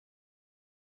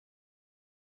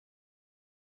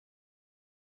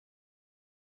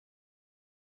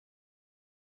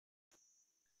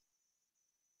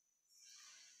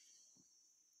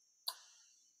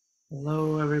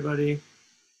Hello, everybody.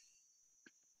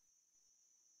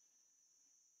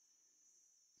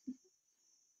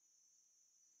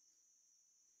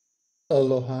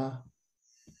 Aloha.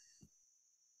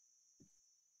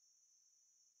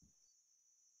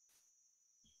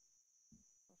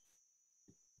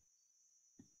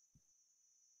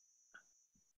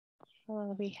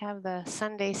 Well, we have the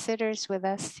Sunday sitters with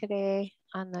us today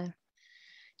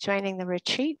joining the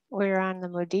retreat. We're on the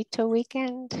Mudita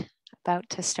weekend, about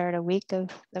to start a week of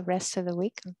the rest of the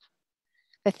week,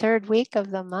 the third week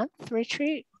of the month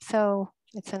retreat. So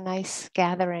it's a nice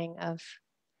gathering of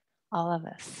all of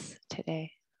us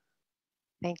today.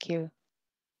 Thank you,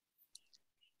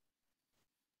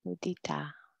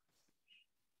 Mudita.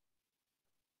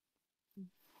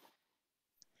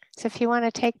 So if you want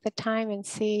to take the time and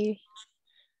see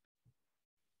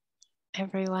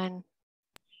everyone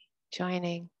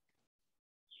joining,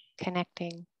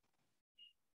 connecting.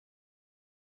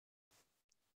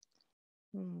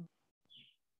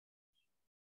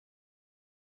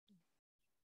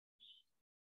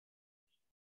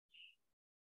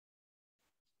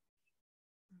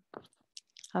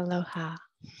 Aloha.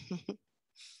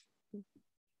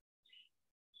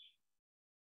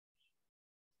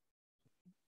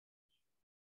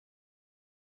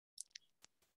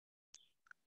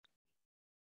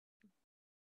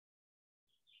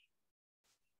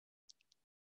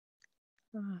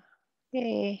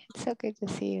 Yay, it's so good to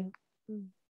see you.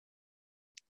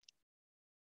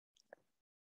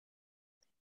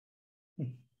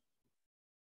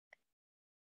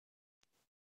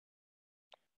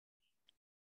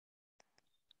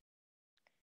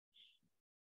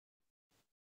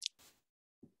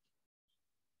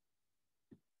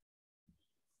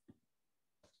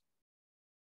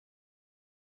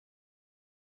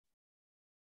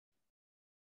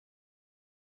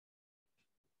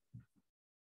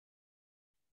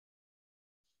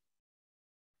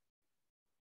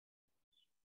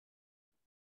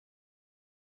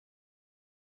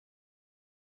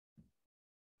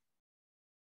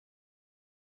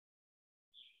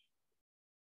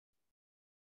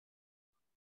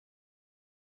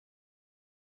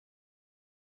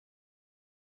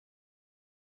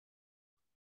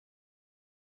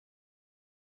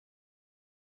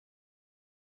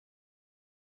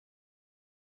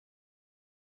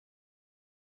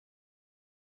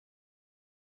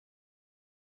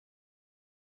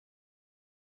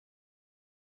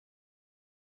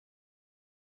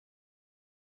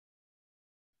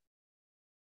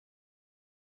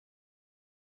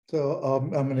 So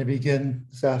I'm going to begin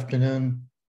this afternoon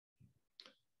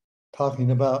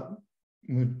talking about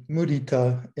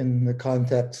mudita in the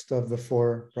context of the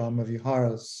four Brahma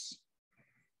Viharas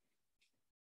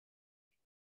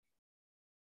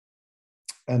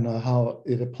and how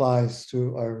it applies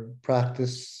to our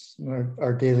practice,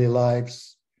 our daily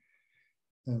lives,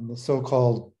 and the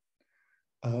so-called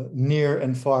near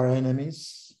and far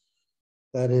enemies.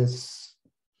 That is,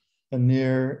 a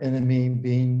near enemy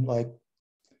being like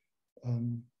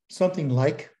something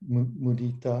like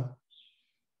mudita,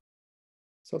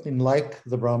 something like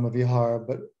the Brahma Vihara,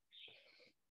 but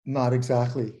not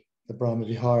exactly the Brahma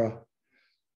Vihara,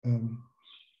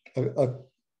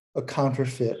 a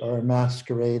counterfeit or a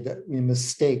masquerade that we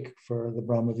mistake for the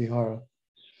Brahma Vihara.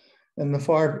 And the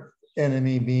far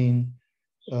enemy being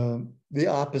the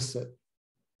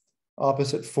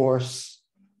opposite force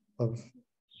of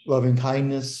loving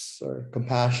kindness or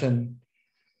compassion,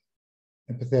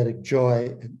 empathetic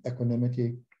joy, and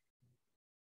equanimity.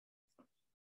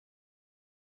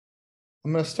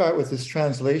 I'm going to start with this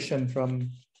translation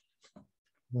from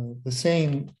the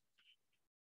same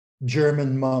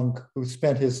German monk who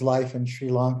spent his life in Sri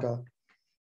Lanka,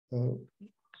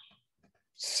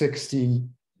 60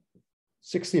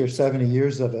 or 70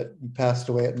 years of it. He passed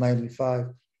away at 95,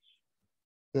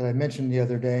 that I mentioned the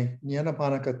other day.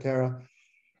 Nyanapanaka Thera,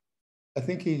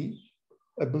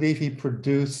 I believe he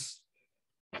produced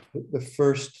the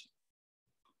first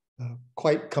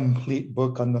quite complete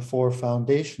book on the four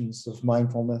foundations of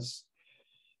mindfulness,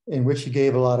 in which he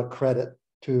gave a lot of credit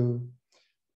to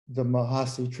the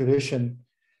Mahasi tradition,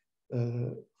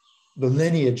 the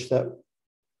lineage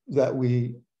that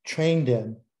we trained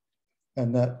in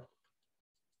and that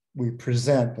we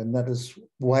present, and that is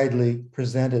widely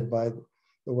presented by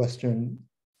the Western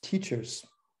teachers.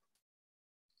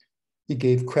 He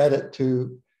gave credit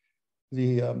to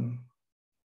the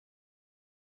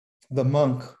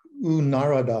monk U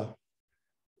Narada.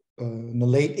 In the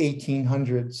late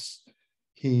 1800s,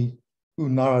 U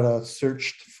Narada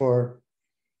searched for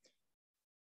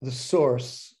the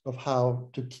source of how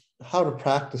to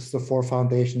practice the four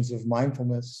foundations of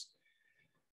mindfulness.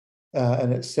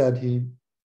 And it said he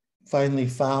finally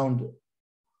found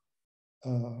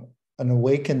an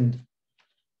awakened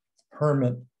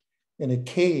hermit in a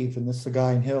cave in the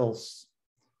Sagaing Hills,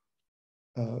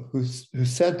 who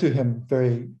said to him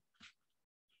very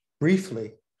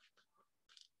briefly,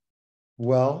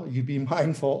 well, you be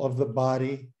mindful of the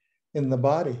body in the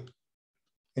body,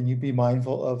 and you be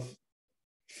mindful of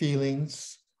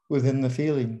feelings within the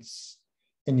feelings,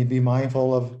 and you be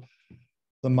mindful of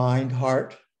the mind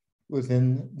heart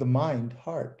within the mind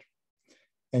heart,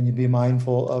 and you be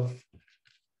mindful of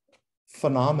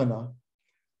phenomena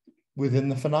within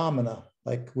the phenomena,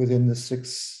 like within the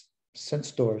 6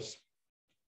 sense doors.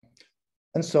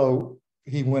 And so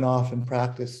he went off and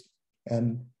practiced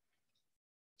and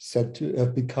said to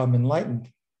have become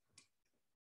enlightened.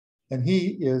 And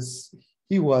he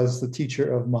was the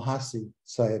teacher of Mahasi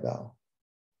Sayadaw,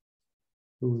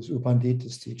 who was U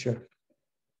Pandita's teacher.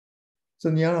 So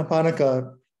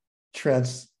Nyanaponika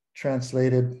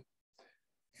translated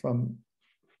from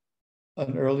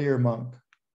an earlier monk.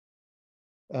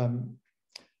 And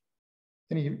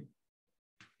he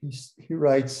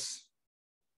writes,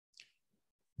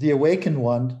 the awakened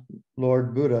one,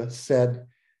 Lord Buddha, said,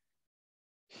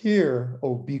 hear,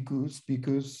 O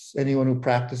bhikkhus, anyone who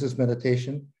practices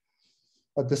meditation,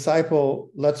 a disciple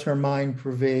lets her mind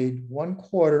pervade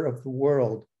 1/4 of the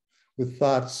world with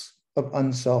thoughts of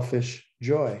unselfish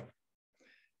joy.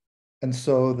 And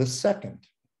so the second,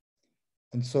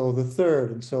 and so the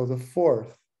third, and so the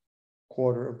 4th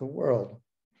quarter of the world.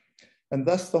 And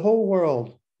thus the whole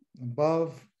world,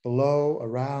 above, below,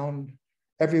 around,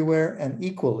 everywhere, and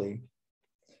equally,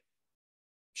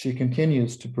 she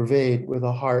continues to pervade with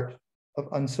a heart of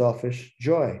unselfish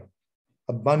joy,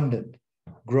 abundant,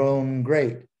 grown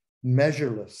great,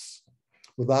 measureless,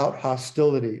 without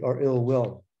hostility or ill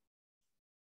will.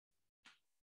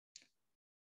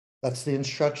 That's the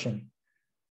instruction.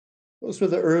 Those were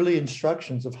the early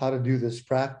instructions of how to do this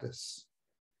practice.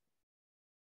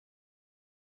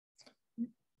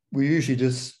 We usually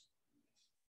just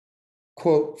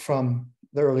quote from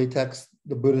the early text.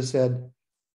 The Buddha said,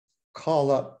 call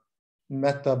up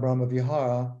Metta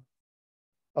Brahmavihara,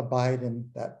 abide in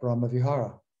that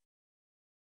Brahmavihara.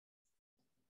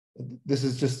 This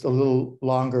is just a little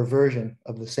longer version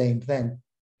of the same thing.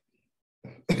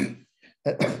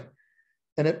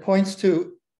 And it points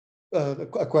to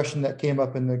a question that came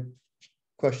up in the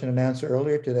question and answer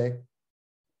earlier today.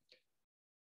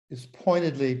 It's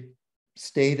pointedly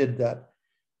stated that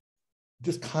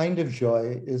this kind of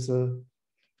joy is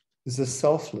a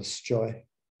selfless joy,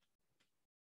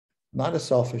 not a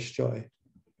selfish joy,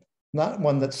 not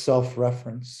one that's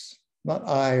self-reference, not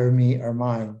I or me or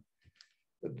mine.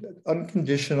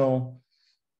 Unconditional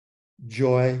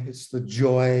joy, it's the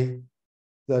joy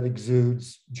that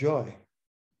exudes joy,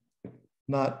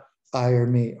 not I or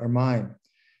me or mine.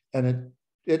 And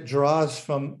it draws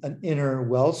from an inner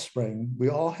wellspring we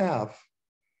all have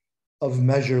of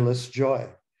measureless joy.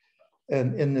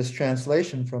 And in this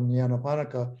translation from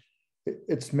Nyanaponika,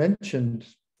 it's mentioned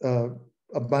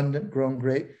abundant, grown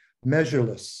great,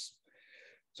 measureless.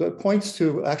 So it points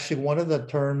to actually one of the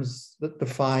terms that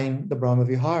define the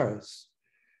Brahmaviharas,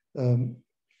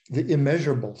 the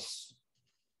immeasurables.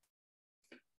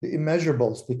 The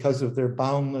immeasurables because of their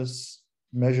boundless,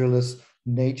 measureless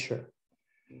nature.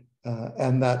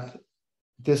 And that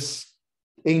this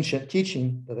ancient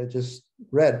teaching that I just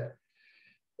read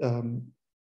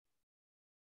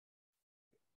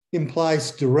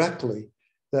implies directly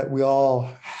that we all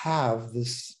have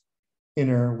this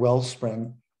inner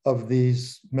wellspring of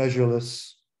these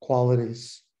measureless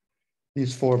qualities,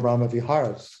 these 4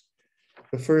 Brahmaviharas.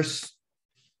 The first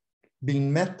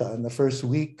being metta. In the first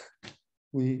week,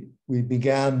 we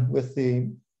began with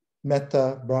the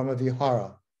Metta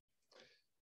Brahmavihara,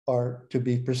 or to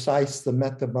be precise, the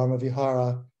Metta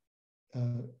Brahmavihara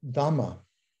Dhamma.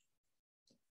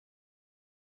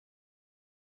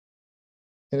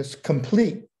 And it's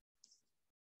complete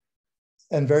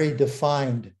and very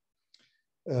defined.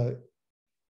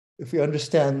 If we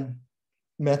understand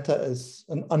metta as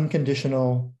an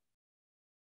unconditional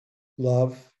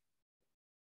love,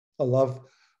 a love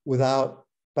without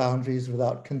boundaries,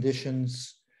 without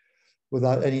conditions,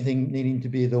 without anything needing to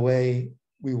be the way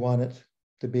we want it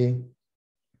to be.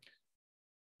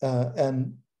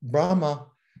 And Brahma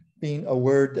being a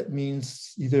word that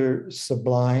means either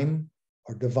sublime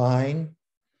or divine,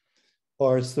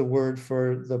 or it's the word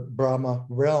for the Brahma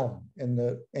realm in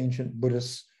the ancient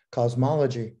Buddhist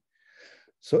cosmology.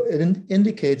 So it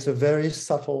indicates a very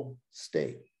subtle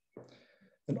state.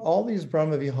 And all these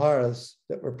Brahmaviharas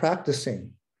that we're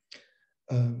practicing,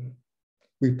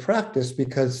 we practice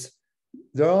because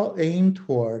they're all aimed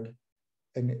toward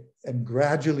and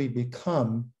gradually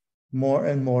become more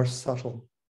and more subtle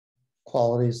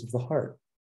qualities of the heart.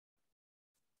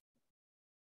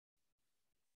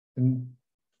 And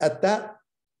at that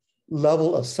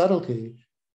level of subtlety,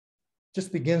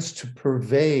 just begins to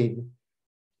pervade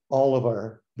all of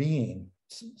our being,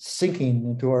 sinking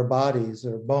into our bodies,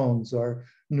 our bones, our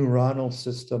neuronal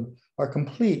system, our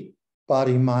complete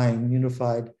body-mind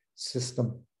unified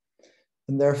system.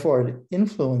 And therefore, it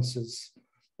influences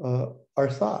our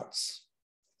thoughts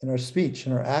and our speech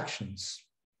and our actions.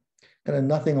 Kind of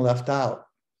nothing left out.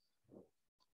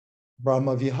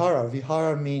 Brahma Vihara.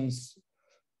 Vihara means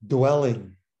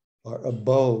dwelling or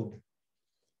abode.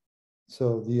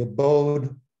 So the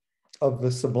abode of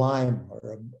the sublime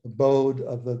or abode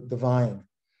of the divine.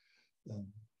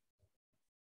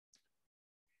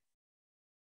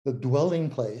 The dwelling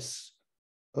place,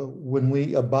 when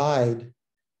we abide,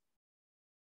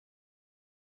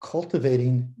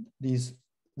 cultivating this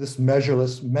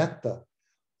measureless metta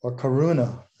or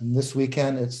karuna. And this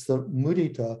weekend, it's the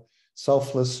mudita,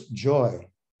 selfless joy.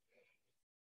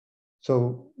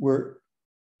 So we're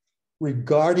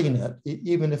regarding it,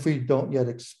 even if we don't yet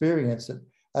experience it,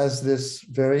 as this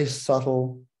very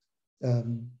subtle,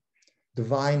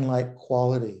 divine-like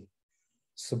quality,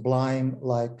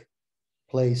 sublime-like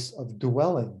place of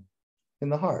dwelling in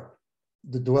the heart.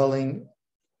 The dwelling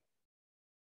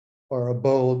or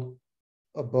abode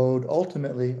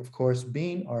ultimately, of course,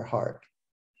 being our heart.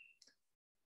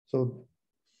 So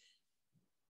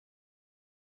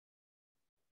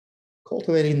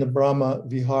cultivating the Brahma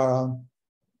Vihara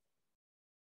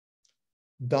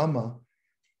Dhamma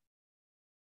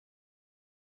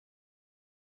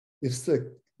it's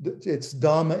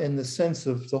Dhamma in the sense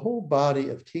of the whole body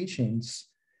of teachings.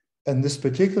 And this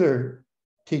particular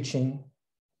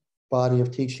body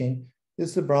of teaching,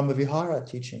 is the Brahma Vihara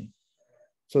teaching.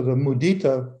 So the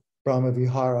Mudita Brahma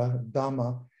Vihara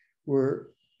Dhamma, we're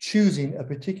choosing a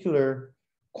particular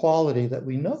quality that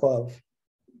we know of,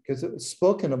 because it was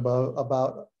spoken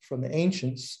about from the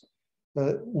ancients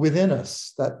within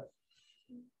us, that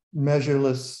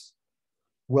measureless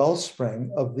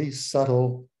wellspring of these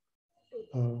subtle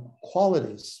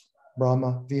qualities,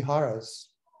 Brahma Viharas.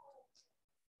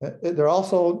 They're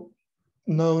also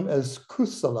known as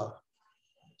kusala,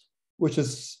 which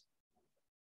is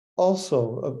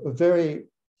also a very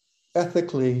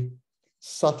ethically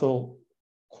subtle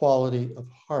quality of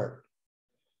heart,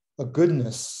 a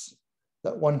goodness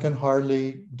that one can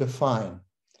hardly define.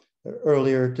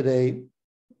 Earlier today,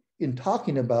 in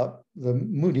talking about the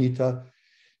mudita,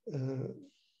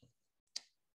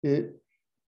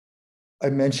 I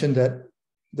mentioned that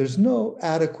there's no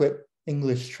adequate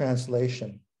English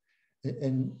translation.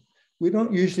 And we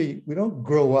don't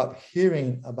grow up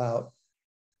hearing about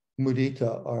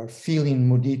mudita or feeling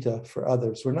mudita for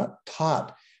others. We're not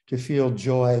taught to feel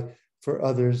joy for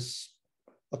others'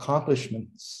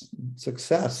 accomplishments,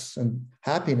 success, and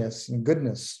happiness and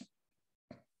goodness.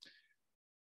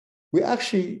 We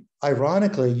actually,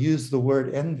 ironically, use the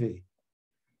word envy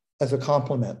as a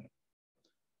compliment.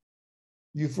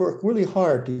 You've worked really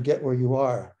hard to get where you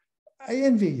are. I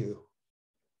envy you.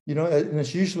 You know, and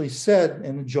it's usually said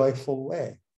in a joyful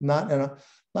way, not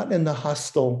in the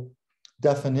hostile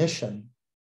definition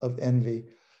of envy,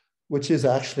 which is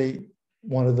actually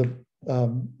one of the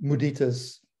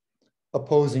mudita's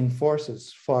opposing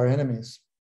forces, far enemies.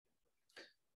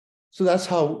 So that's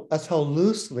how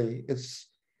loosely it's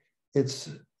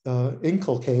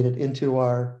inculcated into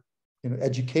our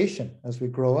education as we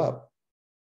grow up.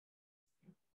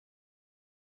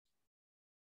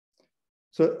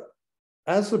 So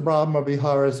as the Brahma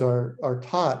Viharas are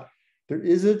taught, there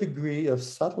is a degree of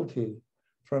subtlety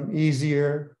from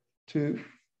easier to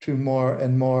more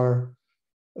and more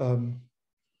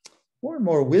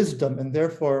wisdom, and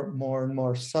therefore more and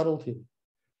more subtlety.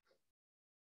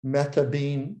 Metta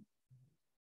being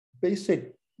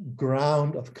basic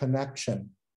ground of connection,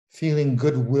 feeling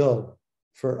goodwill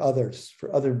for others,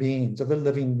 for other beings, other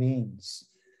living beings.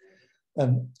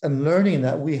 And learning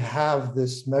that we have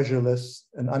this measureless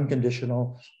and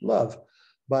unconditional love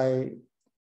by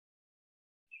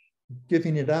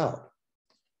giving it out,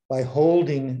 by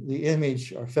holding the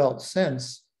image or felt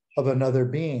sense of another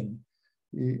being.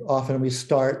 Often we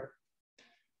start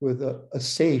with a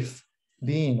safe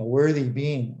being, a worthy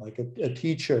being, like a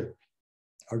teacher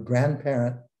or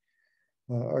grandparent,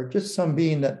 or just some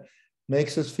being that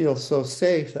makes us feel so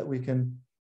safe that we can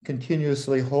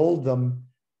continuously hold them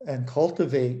and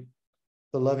cultivate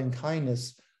the loving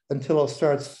kindness until it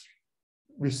starts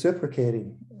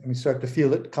reciprocating and we start to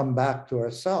feel it come back to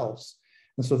ourselves.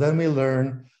 And so then we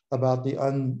learn about the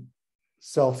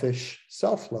unselfish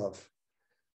self-love,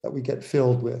 that we get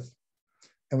filled with.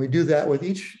 And we do that with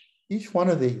each one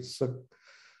of these. So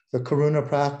the karuna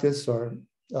practice, or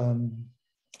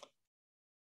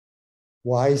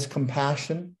wise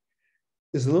compassion,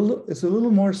 is a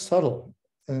little more subtle,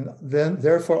 and then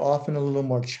therefore often a little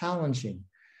more challenging,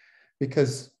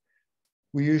 because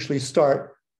we usually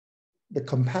start the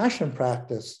compassion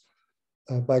practice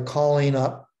by calling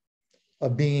up a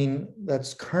being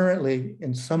that's currently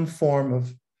in some form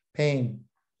of pain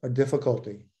or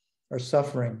difficulty or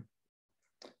suffering.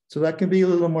 So that can be a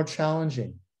little more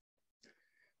challenging.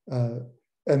 And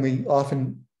we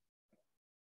often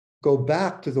go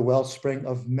back to the wellspring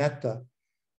of metta,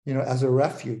 as a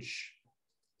refuge,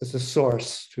 as a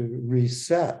source to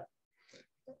reset.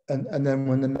 And then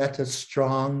when the metta is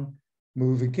strong,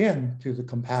 move again to the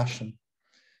compassion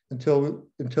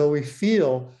until we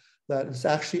feel that it's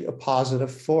actually a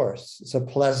positive force. It's a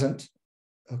pleasant,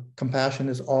 compassion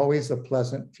is always a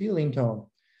pleasant feeling tone.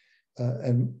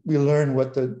 And we learn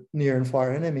what the near and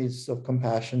far enemies of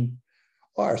compassion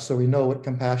are. So we know what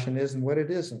compassion is and what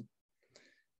it isn't.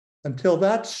 Until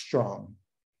that's strong.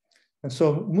 And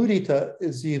so mudita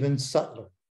is even subtler.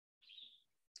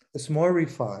 It's more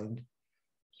refined.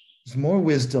 There's more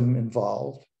wisdom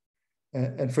involved.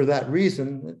 And for that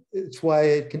reason, it's why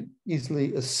it can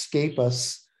easily escape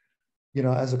us,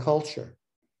 as a culture.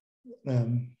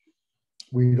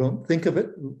 We don't think of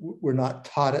it. We're not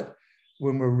taught it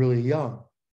when we're really young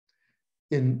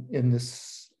in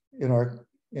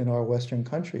our Western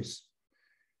countries.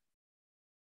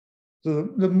 So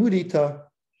the mudita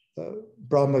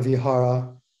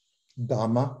Brahmavihara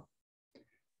Dhamma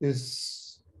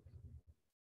is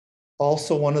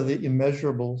also one of the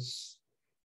immeasurables,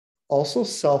 also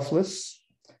selfless.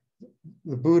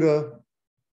 The Buddha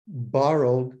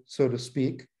borrowed, so to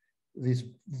speak, these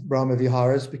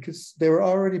Brahmaviharas because they were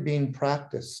already being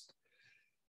practiced,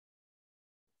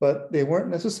 but they weren't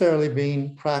necessarily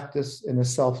being practiced in a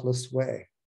selfless way.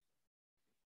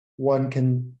 One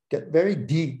can get very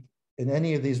deep in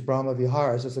any of these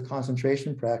Brahmaviharas as a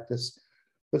concentration practice,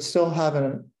 but still have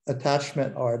an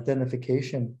attachment or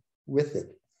identification with it,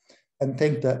 and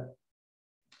think that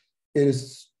it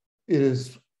is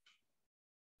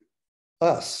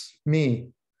us,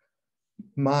 me,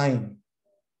 mine,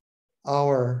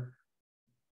 our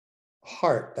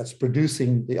heart that's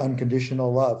producing the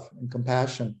unconditional love and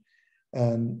compassion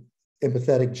and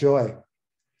empathetic joy.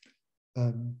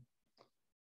 But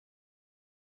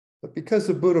because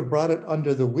the Buddha brought it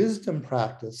under the wisdom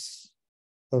practice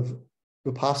of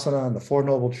Vipassana and the Four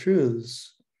Noble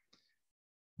Truths,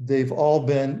 they've all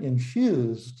been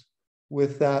infused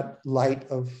with that light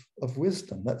of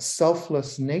wisdom, that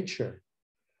selfless nature,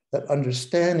 that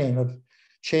understanding of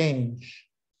change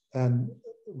and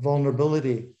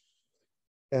vulnerability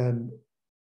and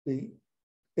the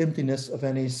emptiness of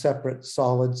any separate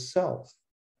solid self.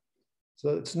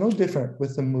 So it's no different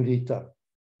with the mudita.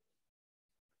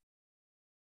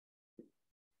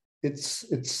 Its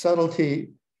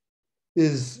subtlety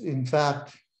is, in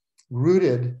fact,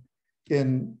 rooted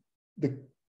in the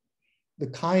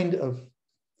kind of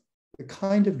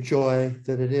joy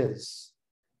that it is,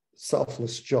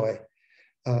 selfless joy.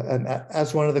 And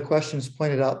as one of the questions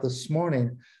pointed out this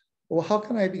morning, well, how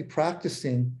can I be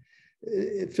practicing?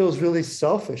 It feels really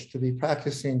selfish to be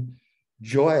practicing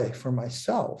joy for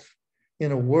myself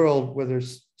in a world where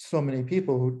there's so many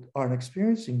people who aren't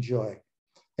experiencing joy,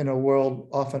 in a world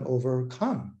often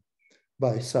overcome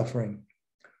by suffering.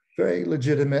 Very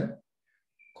legitimate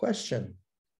question.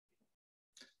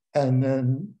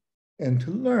 And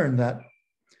to learn that,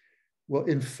 well,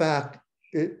 in fact,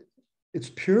 its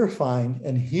purifying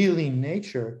and healing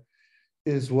nature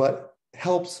is what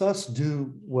helps us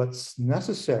do what's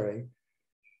necessary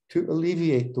to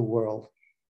alleviate the world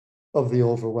of the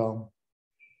overwhelm,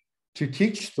 to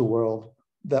teach the world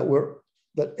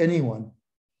that anyone,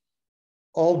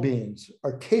 all beings,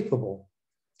 are capable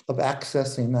of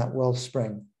accessing that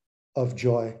wellspring of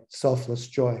joy, selfless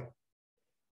joy.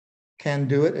 Can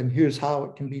do it, and here's how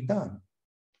it can be done.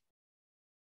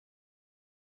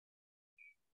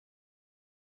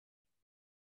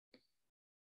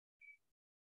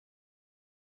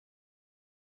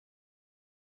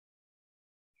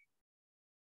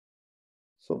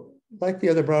 So, like the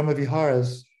other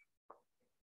Brahmaviharas,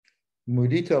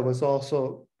 mudita was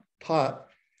also taught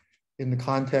in the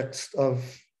context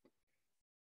of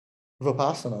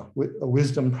Vipassana, a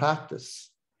wisdom practice,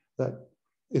 that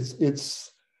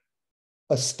it's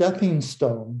a stepping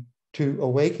stone to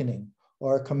awakening,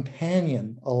 or a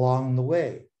companion along the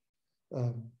way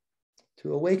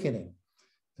to awakening.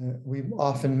 We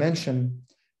often mention,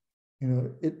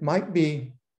 it might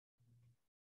be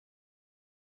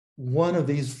one of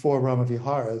these four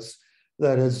Brahmaviharas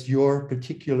that is your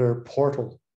particular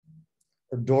portal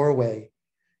or doorway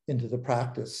into the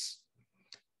practice.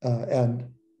 And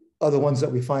other ones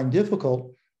that we find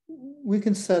difficult, we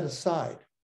can set aside.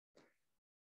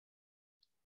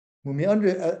 When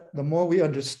the more we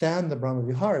understand the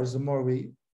Brahmaviharas, the more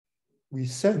we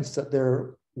sense that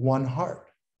they're one heart.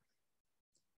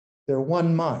 They're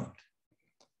one mind.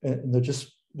 And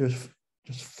there's just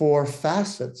four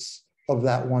facets of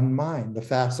that one mind: the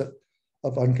facet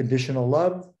of unconditional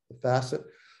love, the facet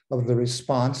of the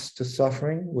response to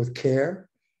suffering with care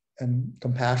and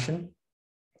compassion,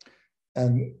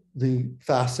 and the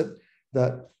facet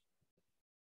that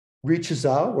reaches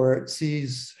out where it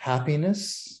sees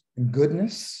happiness and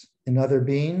goodness in other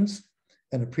beings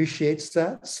and appreciates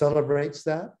that, celebrates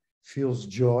that, feels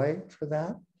joy for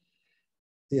that,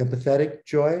 the empathetic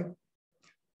joy,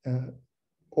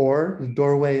 or the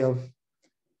doorway of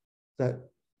that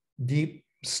deep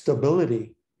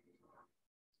stability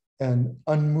and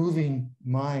unmoving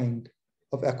mind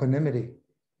of equanimity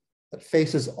that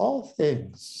faces all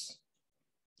things,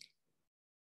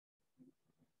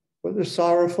 whether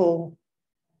sorrowful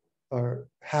or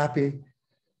happy,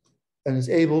 and is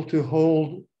able to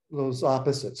hold those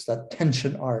opposites, that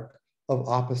tension arc of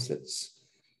opposites,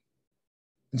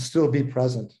 and still be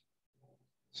present,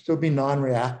 still be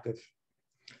non-reactive.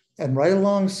 And right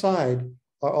alongside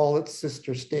are all its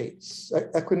sister states.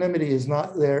 Equanimity is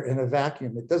not there in a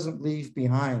vacuum. It doesn't leave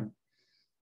behind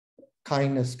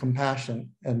kindness,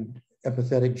 compassion, and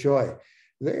empathetic joy.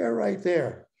 They are right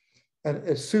there. And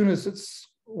as soon as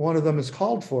one of them is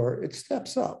called for, it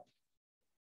steps up,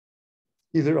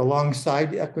 either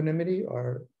alongside the equanimity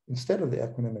or instead of the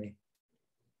equanimity.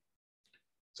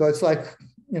 So it's like,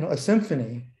 a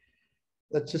symphony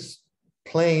that's just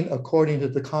playing according to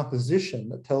the composition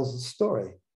that tells the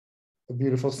story. A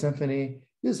beautiful symphony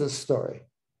is a story.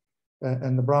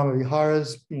 And the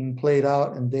Brahmaviharas being played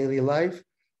out in daily life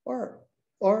are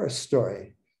a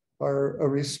story, are a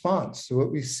response to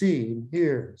what we see,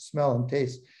 hear, smell, and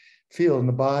taste, feel in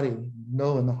the body,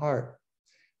 know in the heart.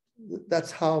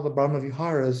 That's how the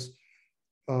Brahmaviharas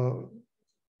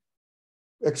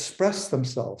express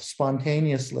themselves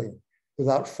spontaneously,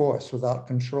 without force, without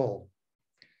control.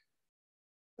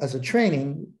 As a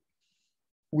training,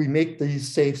 we make these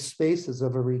safe spaces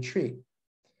of a retreat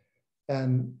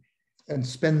and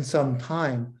spend some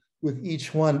time with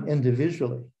each one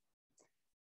individually,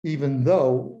 even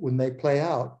though when they play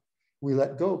out, we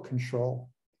let go of control.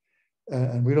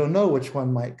 And we don't know which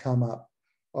one might come up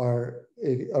or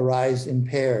arise in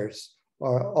pairs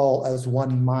or all as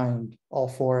one mind, all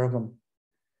four of them.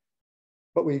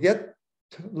 But we get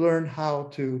to learn how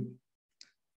to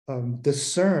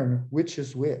discern which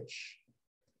is which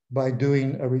by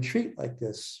doing a retreat like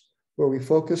this, where we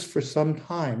focus for some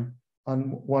time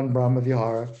on one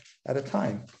Brahmavihara at a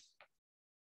time.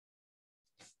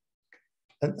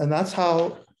 And that's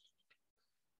how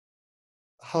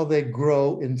they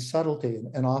grow in subtlety,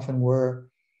 and often where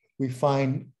we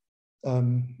find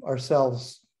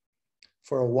ourselves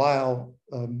for a while,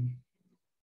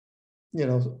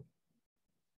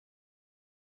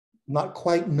 not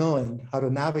quite knowing how to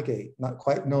navigate, not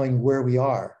quite knowing where we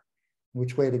are,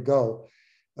 which way to go.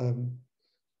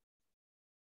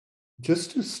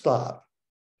 Just to stop,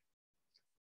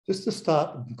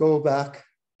 go back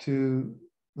to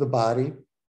the body,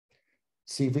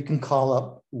 see if we can call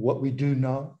up what we do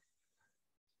know.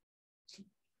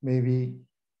 Maybe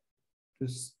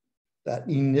just that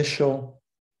initial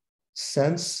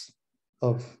sense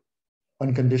of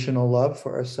unconditional love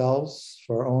for ourselves,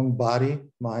 for our own body,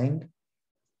 mind,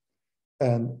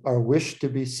 and our wish to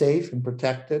be safe and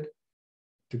protected,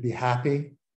 to be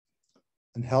happy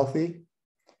and healthy,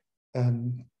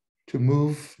 and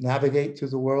to navigate through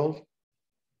the world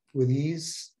with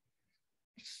ease.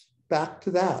 Just back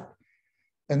to that.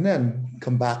 And then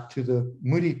come back to the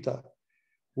mudita,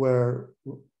 where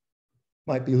it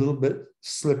might be a little bit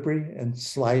slippery and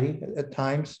slidey at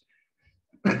times.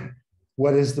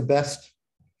 What is the best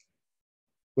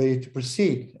way to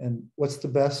proceed? And what's the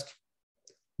best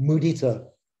mudita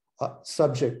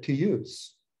subject to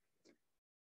use?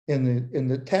 In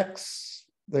the texts,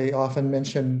 they often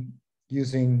mention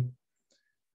using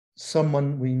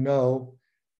someone we know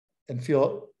and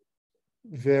feel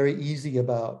very easy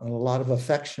about and a lot of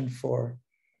affection for,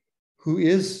 who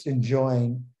is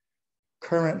enjoying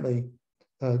currently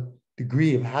a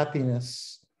degree of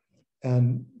happiness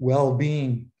and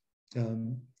well-being,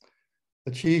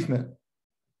 achievement.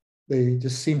 They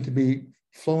just seem to be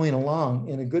flowing along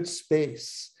in a good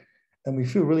space, and we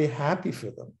feel really happy for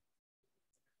them.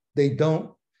 They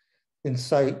don't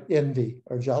incite envy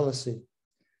or jealousy.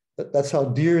 That's how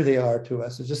dear they are to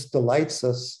us. It just delights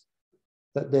us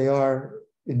that they are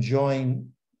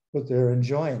enjoying what they're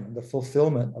enjoying, the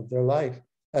fulfillment of their life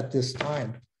at this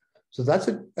time. So that's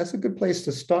a good place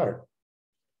to start.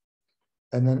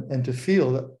 And to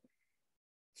feel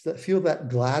that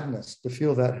gladness, to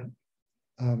feel that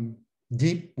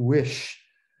deep wish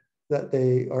that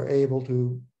they are able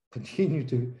to continue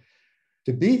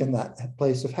to be in that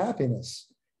place of happiness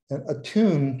and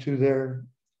attuned to their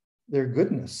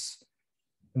goodness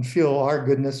and feel our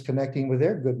goodness connecting with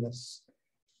their goodness.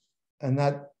 And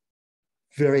that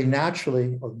very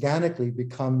naturally, organically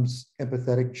becomes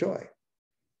empathetic joy.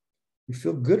 We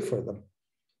feel good for them.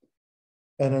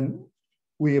 And then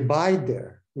we abide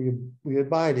there. We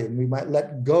abide in. We might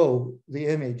let go the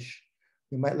image.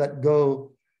 We might let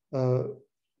go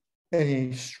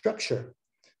any structure.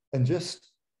 And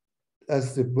just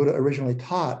as the Buddha originally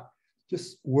taught,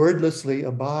 just wordlessly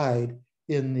abide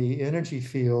in the energy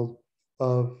field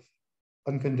of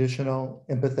unconditional,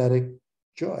 empathetic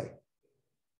joy,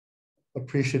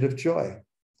 appreciative joy.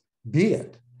 Be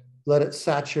it. Let it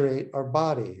saturate our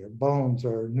body, our bones,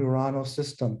 our neuronal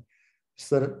system,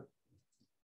 so that it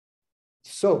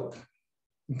soak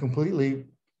and completely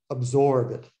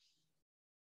absorb it.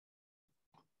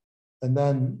 And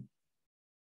then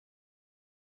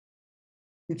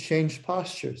we change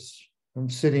postures from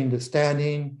sitting to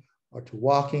standing, or to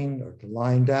walking, or to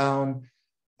lying down.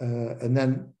 And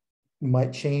then we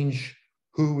might change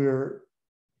who we're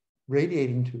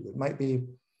radiating to. It might be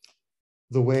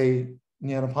the way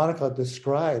Nyanaponika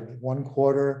described, one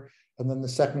quarter, and then the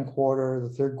second quarter,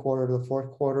 the third quarter, the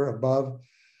fourth quarter, above,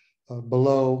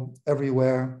 below,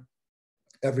 everywhere,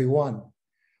 everyone.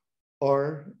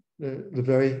 Or the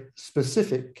very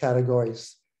specific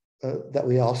categories that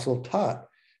we also taught.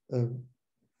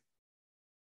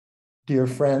 Dear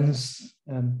friends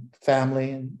and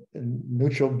family and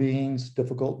neutral beings,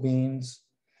 difficult beings,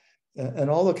 and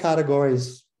all the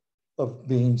categories of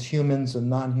beings, humans and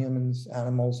non-humans,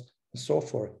 animals, and so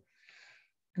forth.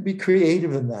 Be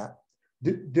creative in that.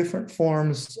 Different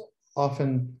forms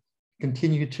often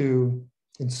continue to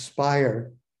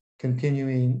inspire,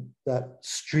 continuing that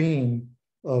stream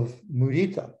of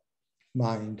mudita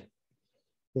mind,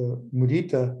 the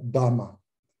mudita dhamma.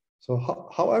 So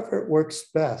however it works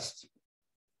best.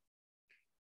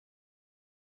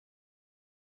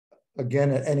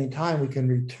 Again, at any time, we can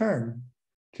return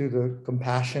to the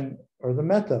compassion or the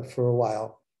metta for a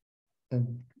while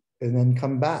and then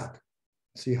come back,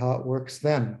 see how it works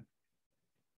then.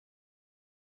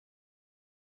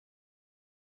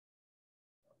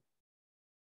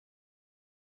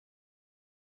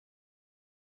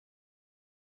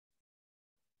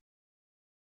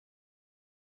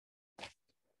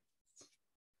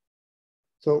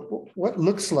 So what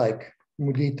looks like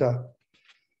mudita,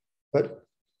 but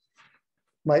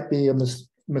might be a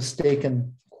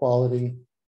mistaken quality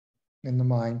in the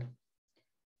mind.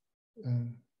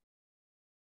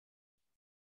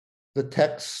 The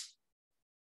texts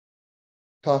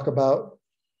talk about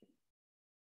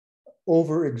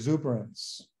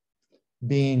over-exuberance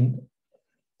being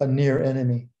a near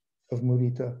enemy of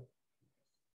mudita.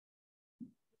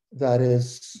 That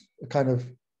is a kind of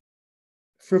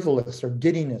frivolous or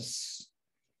giddiness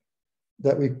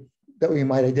that we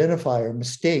might identify or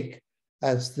mistake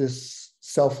as this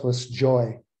selfless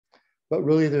joy. But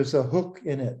really there's a hook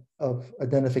in it of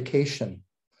identification,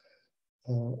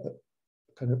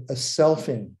 kind of a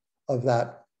selfing of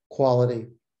that quality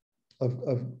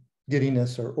of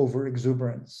giddiness or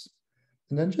over-exuberance.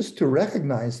 And then just to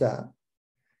recognize that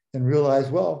and realize,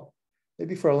 well,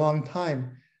 maybe for a long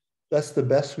time, that's the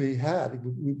best we had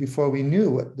before we knew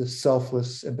what this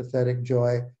selfless, empathetic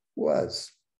joy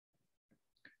was.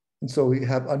 And so we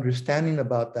have understanding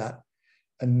about that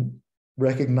and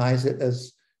recognize it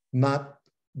as not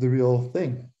the real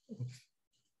thing.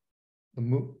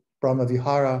 The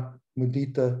Brahma-vihara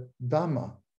mudita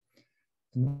dhamma.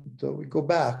 And so we go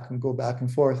back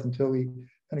and forth until we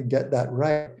kind of get that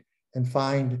right and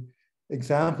find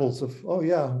examples of, oh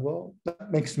yeah, well,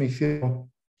 that makes me feel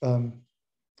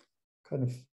kind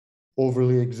of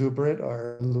overly exuberant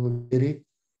or a little giddy.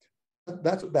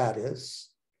 That's what that is.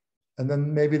 And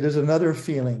then maybe there's another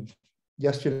feeling.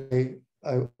 Yesterday,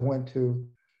 I went to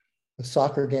a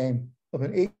soccer game of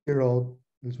an 8-year-old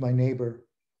who's my neighbor.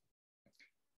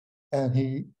 And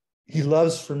he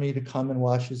loves for me to come and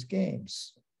watch his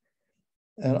games.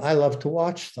 And I love to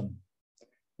watch them.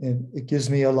 And it gives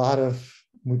me a lot of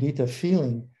mudita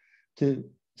feeling to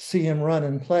see him run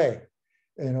and play.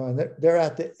 You know, and they're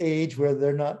at the age where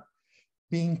they're not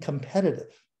being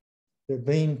competitive. They're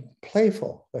being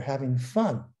playful. They're having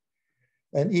fun.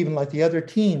 And even like the other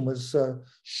team was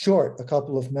short a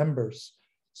couple of members.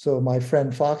 So my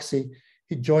friend Foxy,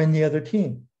 he joined the other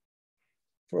team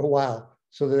for a while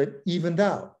so that it evened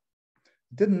out.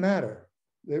 It didn't matter.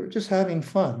 They were just having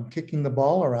fun, kicking the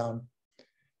ball around.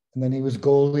 And then he was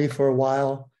goalie for a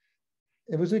while.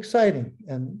 It was exciting.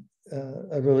 And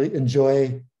I really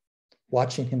enjoy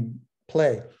watching him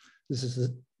play. This is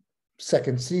the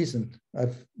second season.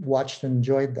 I've watched and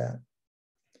enjoyed that.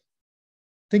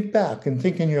 Think back and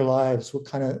think in your lives what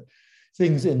kind of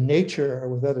things in nature or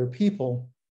with other people.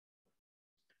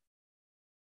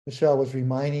 Michelle was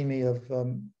reminding me of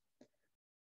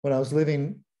when I was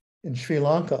living in Sri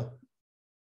Lanka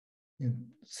in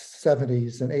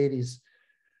 70s and 80s.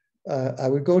 I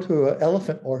would go to an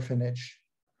elephant orphanage.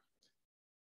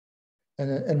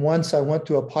 And once I went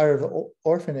to a part of the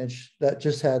orphanage that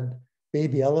just had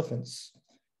baby elephants,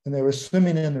 and they were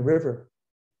swimming in the river.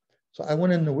 So I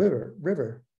went in the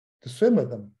river to swim with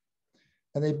them.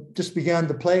 And they just began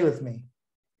to play with me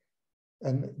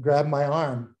and grab my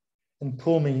arm and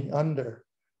pull me under,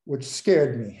 which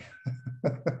scared me.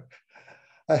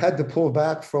 I had to pull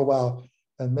back for a while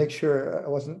and make sure I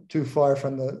wasn't too far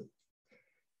from the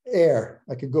air.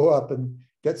 I could go up and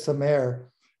get some air.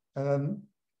 And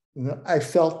I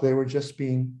felt they were just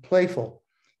being playful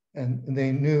and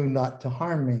they knew not to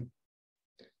harm me.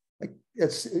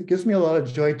 It gives me a lot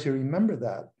of joy to remember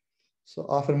that. So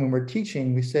often when we're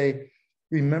teaching, we say,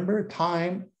 remember a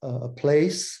time, a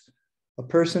place, a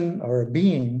person, or a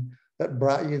being that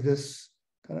brought you this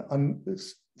kind of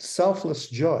this selfless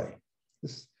joy,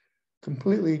 this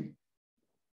completely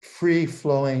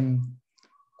free-flowing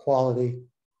quality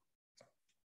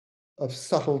of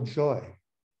subtle joy.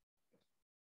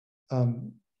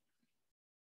 The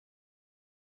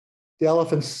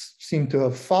elephants seem to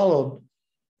have followed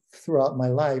throughout my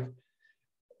life.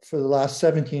 For the last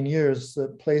 17 years, the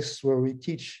place where we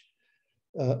teach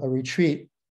a retreat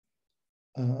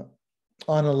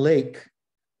on a lake,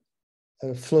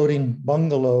 a floating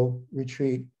bungalow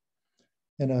retreat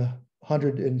in a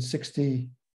 160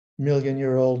 million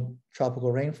year old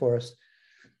tropical rainforest.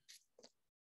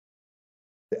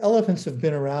 The elephants have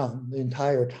been around the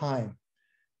entire time,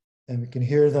 and we can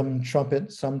hear them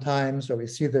trumpet sometimes, or we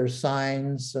see their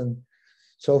signs and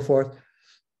so forth.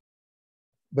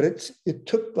 But it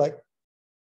took like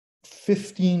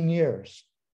 15 years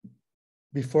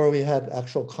before we had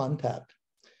actual contact.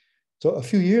 So a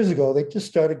few years ago, they just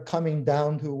started coming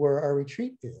down to where our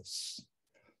retreat is.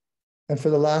 And for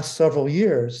the last several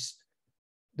years,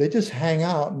 they just hang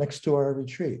out next to our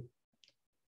retreat.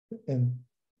 And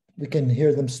we can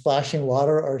hear them splashing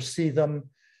water or see them,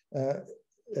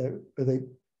 they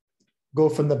go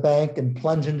from the bank and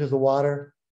plunge into the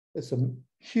water. It's a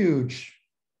huge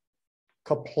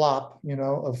kaplop,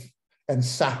 and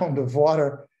sound of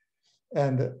water.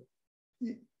 And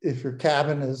if your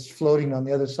cabin is floating on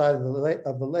the other side of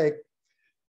the lake,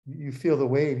 you feel the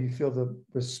wave, you feel the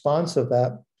response of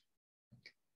that.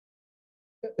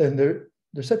 And they're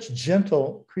such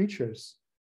gentle creatures.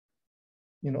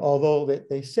 Although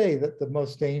they say that the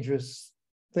most dangerous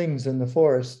things in the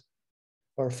forest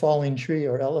are falling tree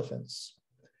or elephants.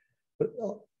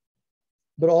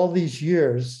 But all these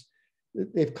years,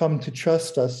 they've come to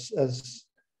trust us as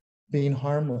being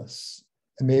harmless,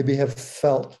 and maybe have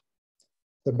felt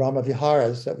the Brahma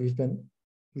Viharas that we've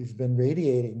been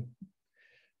radiating,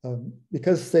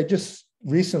 because they just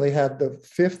recently had the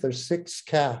 5th or 6th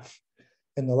calf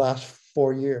in the last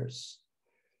 4 years,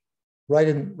 right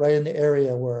in the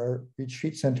area where our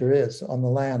retreat center is, on the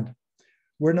land.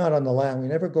 We're not on the land. We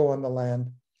never go on the land.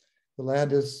 The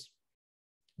land is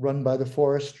run by the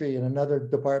forestry, and another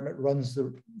department runs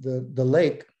the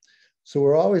lake. So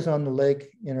we're always on the lake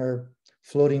in our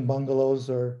floating bungalows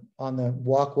or on the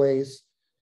walkways.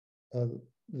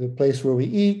 The place where we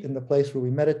eat and the place where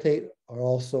we meditate are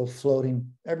also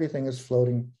floating. Everything is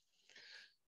floating.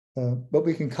 But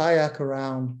we can kayak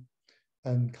around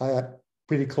and kayak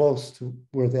pretty close to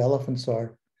where the elephants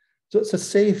are. So it's a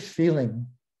safe feeling.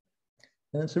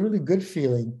 And it's a really good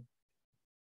feeling,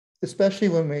 especially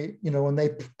when when they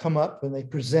come up and they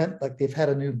present like they've had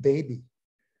a new baby,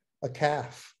 a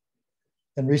calf.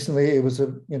 And recently it was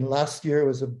last year it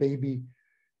was a baby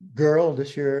girl.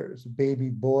 This year it was a baby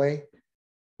boy.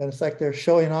 And it's like they're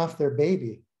showing off their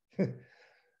baby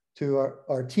to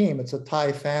our team. It's a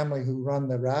Thai family who run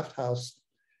the raft house,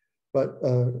 but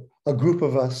a group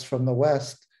of us from the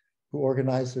West who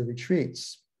organize the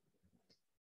retreats.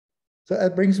 So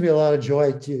that brings me a lot of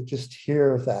joy to just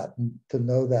hear of that and to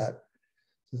know that.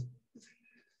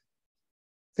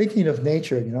 Thinking of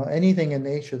nature, anything in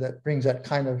nature that brings that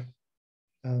kind of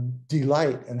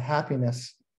delight and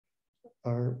happiness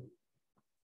are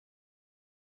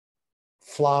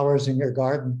flowers in your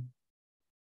garden,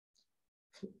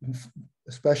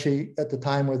 especially at the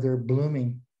time where they're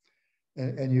blooming,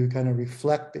 and you kind of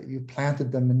reflect that you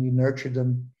planted them and you nurtured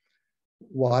them,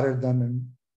 watered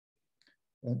them,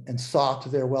 and saw to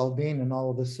their well-being, and all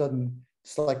of a sudden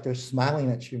it's like they're smiling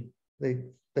at you.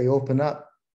 They open up.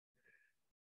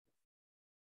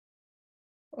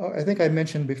 I think I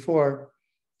mentioned before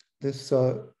this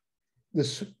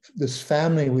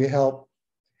family we help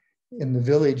in the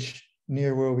village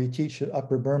near where we teach at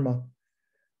Upper Burma,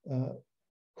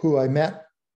 who I met.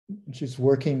 She's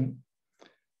working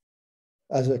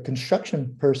as a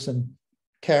construction person,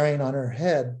 carrying on her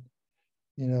head,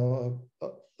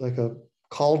 like a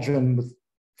cauldron with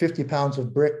 50 pounds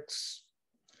of bricks.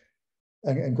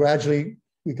 And gradually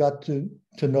we got to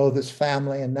know this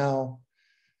family, and now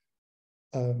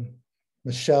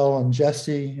Michelle and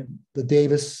Jesse, and the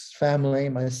Davis family,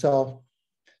 myself,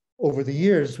 over the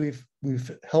years, we've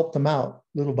helped them out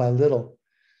little by little.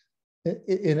 And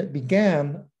it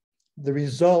began, the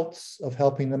results of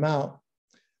helping them out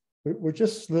were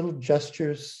just little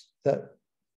gestures that,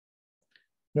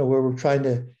 where we're trying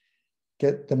to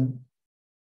get them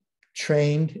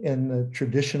trained in the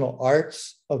traditional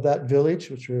arts of that village,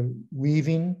 which are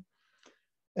weaving,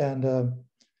 and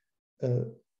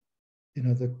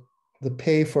the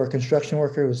pay for a construction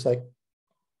worker was like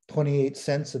 28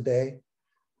 cents a day.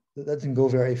 That doesn't go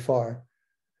very far.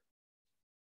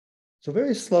 So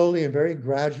very slowly and very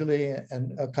gradually,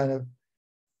 and kind of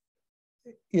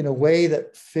in a way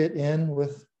that fit in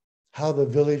with how the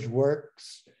village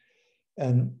works,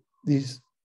 and these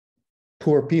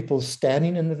poor people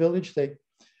standing in the village, they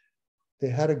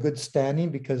had a good standing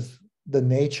because the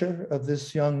nature of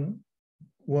this young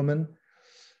woman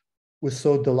was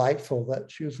so delightful that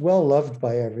she was well loved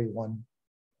by everyone.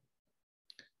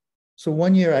 So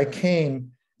one year I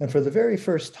came, and for the very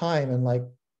first time in like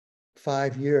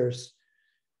 5 years,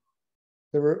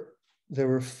 there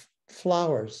were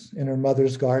flowers in her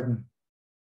mother's garden.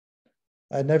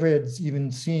 I never had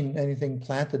even seen anything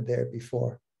planted there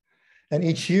before. And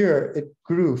each year it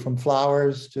grew from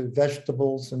flowers to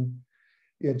vegetables, and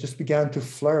it just began to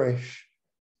flourish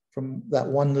from that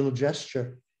one little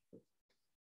gesture.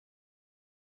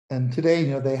 And today,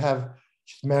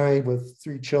 she's married with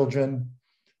 3 children.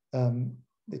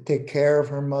 They take care of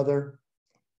her mother,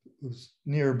 who's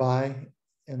nearby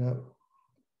in a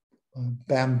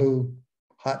bamboo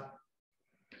hut.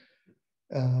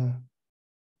 And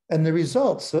the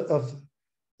results of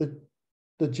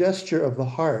the gesture of the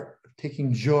heart,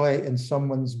 taking joy in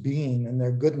someone's being and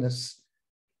their goodness,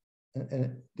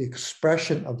 and the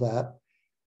expression of that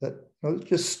it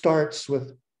just starts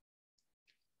with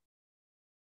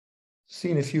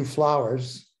seeing a few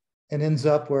flowers and ends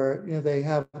up where they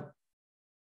have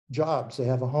jobs, they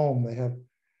have a home, they have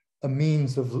a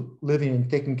means of living and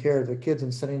taking care of their kids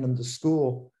and sending them to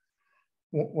school.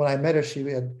 When I met her, she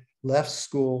had left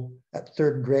school at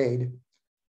 3rd grade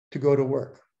to go to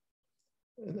work.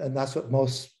 And that's what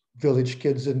most village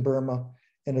kids in Burma,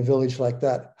 in a village like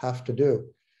that, have to do.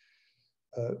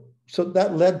 So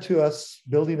that led to us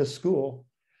building a school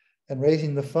and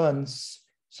raising the funds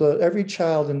so that every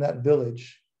child in that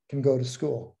village can go to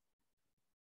school.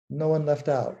 No one left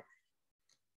out.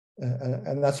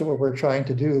 And that's what we're trying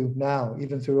to do now,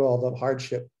 even through all the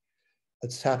hardship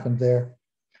that's happened there.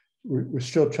 We're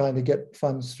still trying to get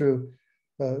funds through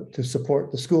to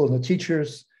support the school and the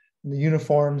teachers and the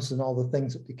uniforms and all the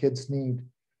things that the kids need.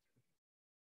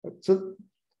 So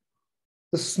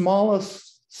the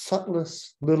smallest,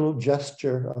 subtlest little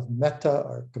gesture of metta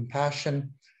or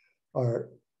compassion or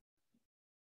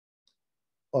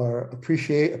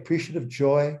appreciative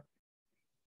joy,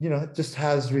 it just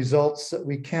has results that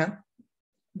we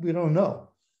don't know.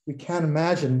 We can't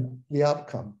imagine the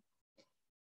outcome.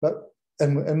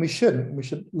 And we shouldn't. We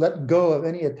should let go of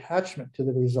any attachment to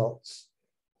the results.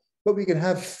 But we can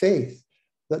have faith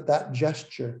that that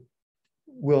gesture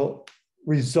will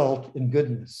result in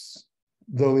goodness,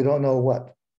 though we don't know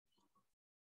what.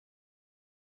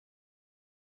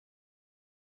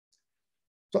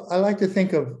 So I like to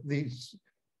think of these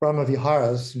Brahma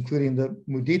Viharas, including the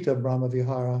Mudita Brahma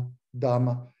Vihara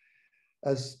Dhamma,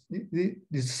 as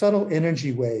these subtle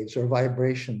energy waves or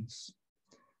vibrations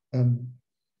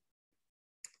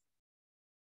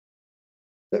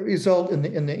that result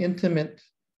in the intimate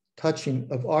touching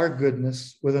of our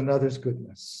goodness with another's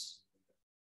goodness,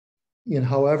 in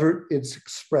however it's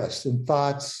expressed, in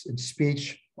thoughts, in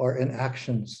speech, or in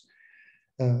actions.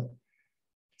 And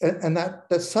that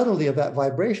subtlety of that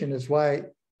vibration is why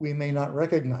we may not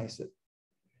recognize it,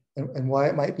 and why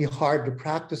it might be hard to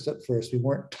practice at first. We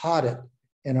weren't taught it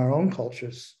in our own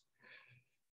cultures.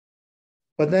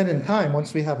 But then in time,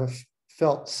 once we have a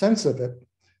felt sense of it,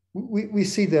 we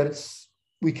see that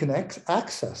we can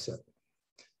access it,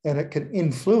 and it can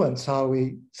influence how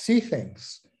we see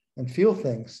things and feel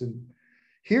things and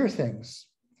hear things,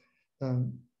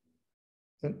 and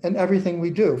everything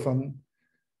we do, from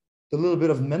the little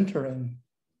bit of mentoring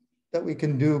that we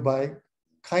can do by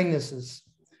kindnesses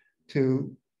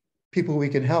to people we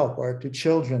can help, or to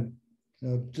children,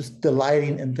 just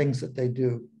delighting in things that they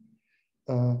do.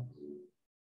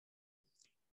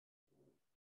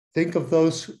 Think of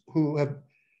those who have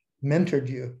mentored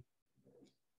you.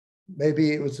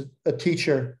 Maybe it was a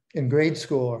teacher in grade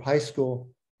school or high school,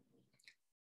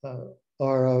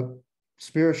 or a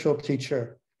spiritual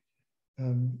teacher.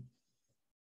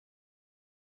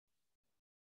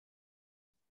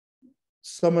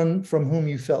 Someone from whom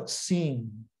you felt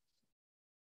seen,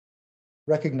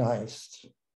 recognized,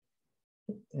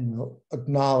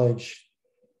 acknowledged,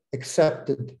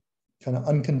 accepted, kind of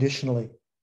unconditionally.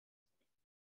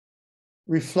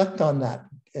 Reflect on that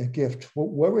gift.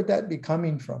 Where would that be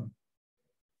coming from?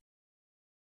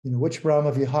 Which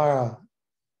Brahma Vihara,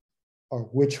 or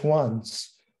which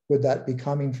ones would that be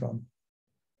coming from?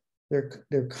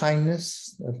 Their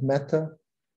kindness, of metta,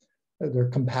 their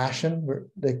compassion, where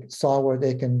they saw where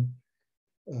they can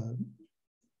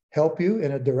help you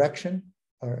in a direction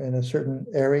or in a certain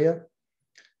area,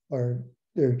 or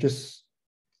they're just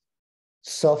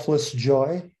selfless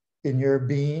joy in your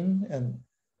being, and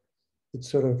it's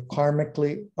sort of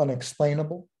karmically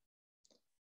unexplainable.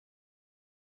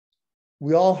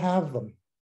 We all have them,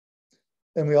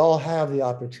 and we all have the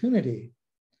opportunity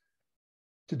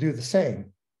to do the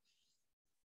same,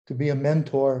 to be a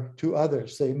mentor to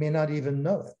others. They may not even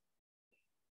know it.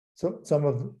 So some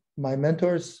of my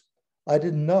mentors, I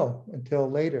didn't know until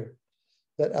later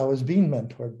that I was being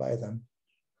mentored by them.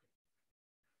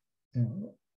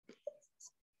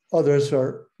 Others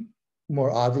are more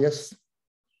obvious.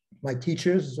 My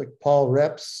teachers, like Paul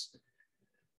Reps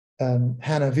and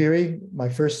Hannah Viri, my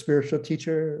first spiritual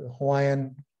teacher, a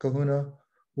Hawaiian kahuna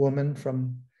woman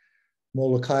from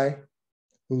Molokai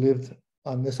who lived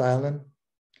on this island.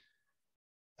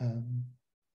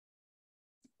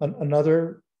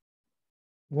 Another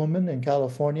woman in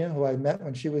California who I met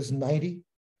when she was 90.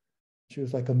 She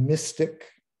was like a mystic.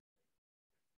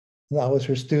 And I was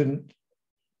her student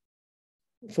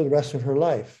for the rest of her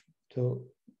life, till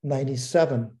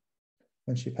 97,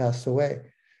 when she passed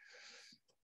away.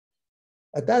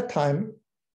 At that time,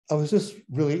 I was just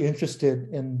really interested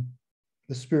in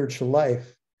the spiritual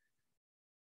life.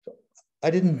 I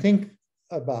didn't think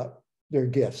about their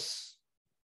gifts.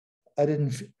 I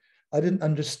didn't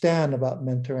understand about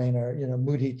mentoring or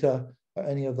mudita or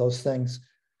any of those things.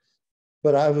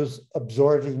 But I was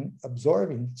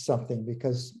absorbing something,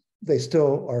 because they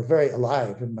still are very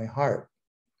alive in my heart.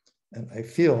 And I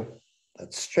feel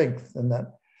that strength and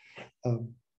that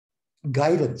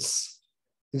guidance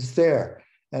is there.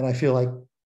 And I feel like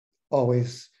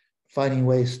always finding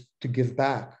ways to give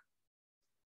back.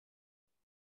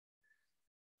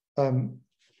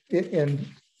 In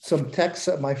some texts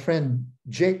that my friend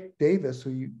Jake Davis,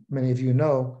 who many of you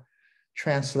know,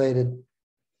 translated,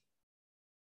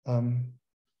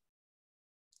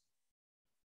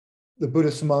 the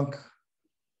Buddhist monk,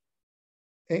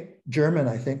 German,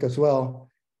 I think, as well,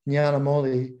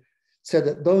 Nyanamoli, said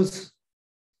that those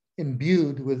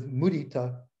imbued with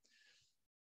mudita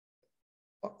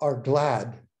are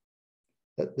glad.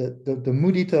 That the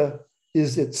mudita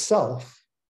is itself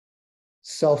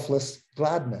selfless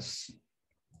gladness.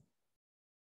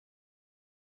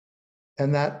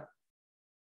 And that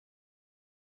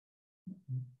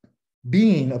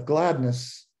being of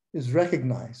gladness is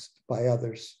recognized by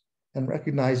others and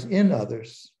recognized in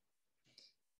others.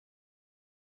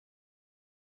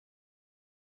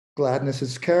 Gladness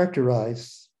is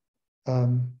characterized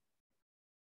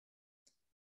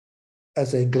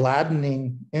as a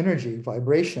gladdening energy,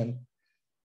 vibration,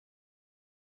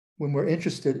 when we're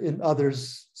interested in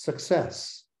others'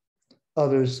 success,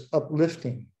 others'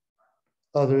 uplifting,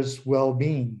 others'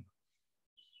 well-being.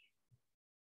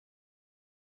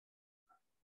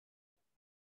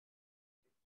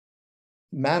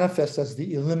 Manifests as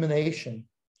the elimination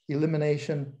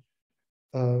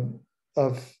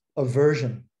of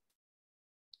aversion,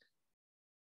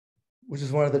 which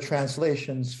is one of the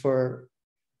translations for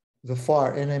the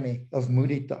far enemy of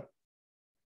mudita.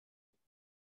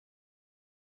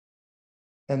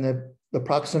 And the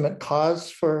proximate cause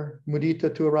for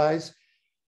mudita to arise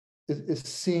is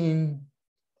seeing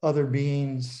other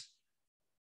beings'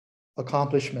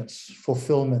 accomplishments,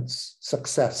 fulfillments,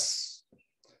 success.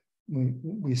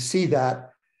 We see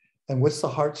that, and what's the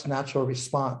heart's natural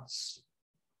response?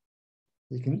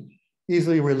 You can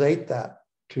easily relate that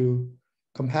to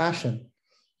compassion.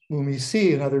 When we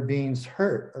see another being's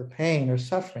hurt or pain or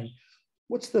suffering,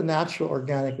 what's the natural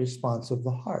organic response of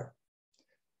the heart?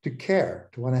 To care,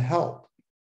 to want to help,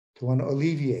 to want to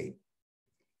alleviate.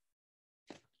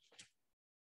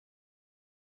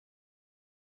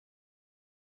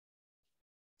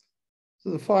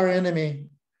 So the far enemies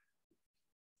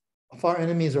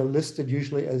are listed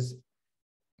usually as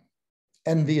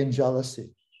envy and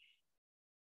jealousy,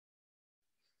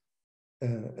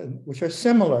 which are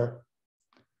similar.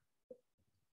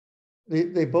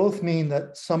 They both mean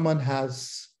that someone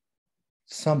has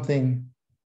something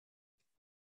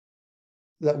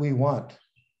that we want.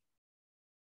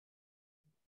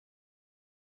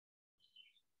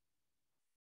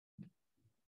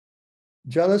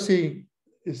 Jealousy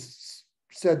is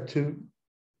said to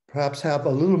perhaps have a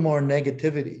little more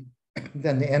negativity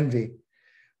than the envy,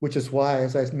 which is why,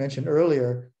 as I mentioned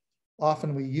earlier,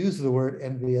 often we use the word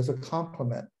envy as a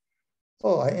compliment.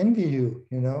 Oh, I envy you,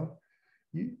 you know.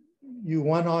 You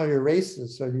won all your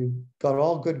races, so you got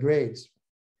all good grades.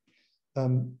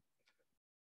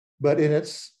 But in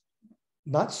its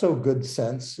not so good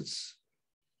sense, it's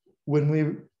when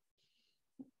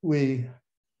we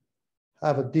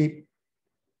have a deep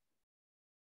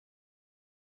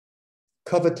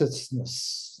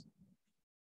covetousness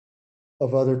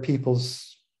of other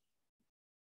people's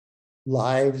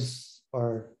lives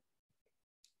or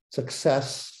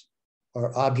success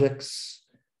or objects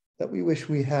that we wish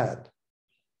we had.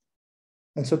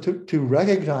 And so to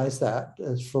recognize that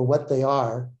as for what they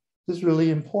are is really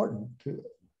important, to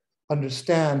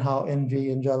understand how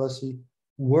envy and jealousy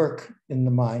work in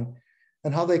the mind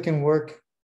and how they can work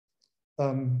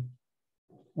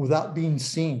without being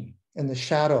seen in the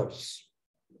shadows.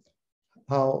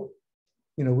 How,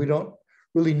 you know, we don't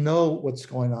really know what's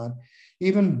going on.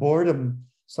 Even boredom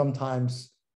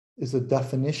sometimes is a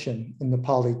definition in the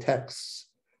Pali texts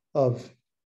of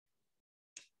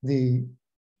the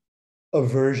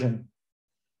aversion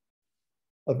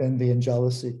of envy and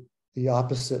jealousy, the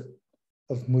opposite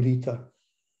of mudita.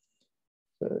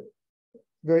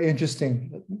 Very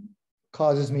interesting. It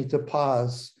causes me to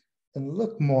pause and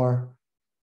look more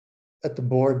at the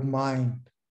bored mind.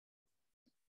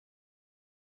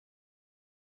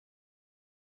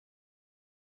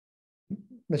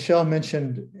 Michelle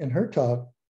mentioned in her talk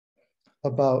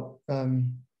about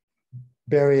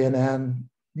Barry and Anne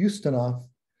Ustinov,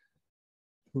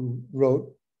 who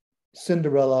wrote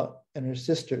Cinderella and Her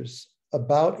Sisters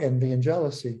about envy and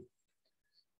jealousy.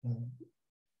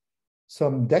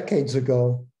 Some decades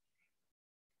ago,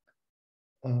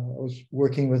 I was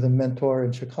working with a mentor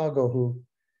in Chicago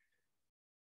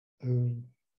from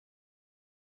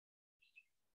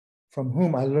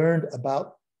whom I learned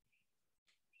about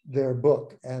their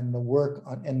book and the work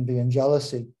on envy and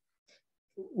jealousy,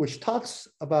 which talks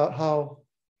about how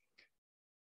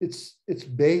it's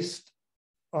based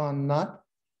on not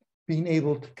being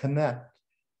able to connect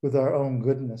with our own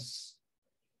goodness.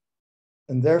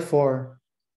 And therefore,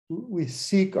 we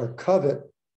seek or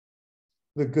covet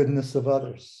the goodness of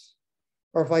others,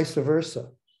 or vice versa.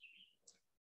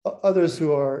 Others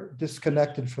who are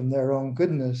disconnected from their own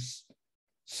goodness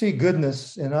see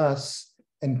goodness in us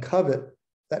and covet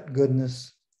that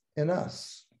goodness in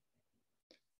us.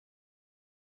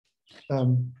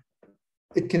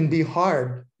 It can be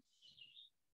hard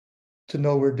to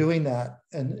know we're doing that,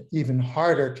 and even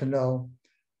harder to know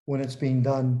when it's being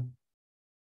done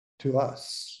to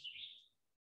us.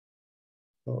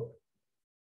 So,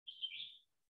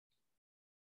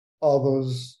 all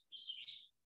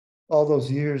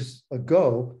those years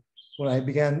ago,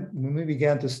 when we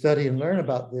began to study and learn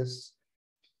about this,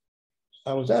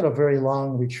 I was at a very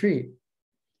long retreat.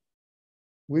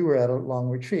 We were at a long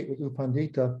retreat with U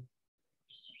Pandita,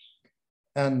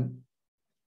 and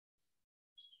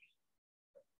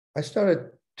I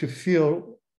started to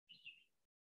feel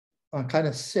kind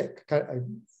of sick. I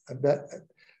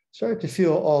started to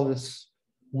feel all this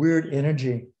weird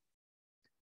energy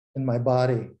in my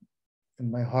body,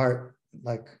 in my heart,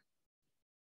 like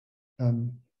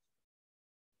it's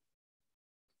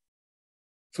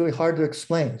really hard to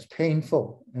explain. It's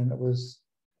painful, and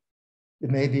it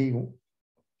made me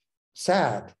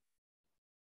sad, it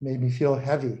made me feel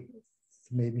heavy,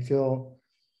 it made me feel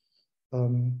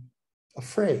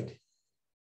afraid.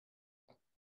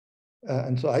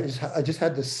 And so I just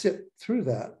had to sit through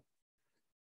that.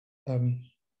 And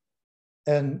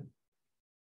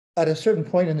at a certain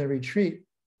point in the retreat,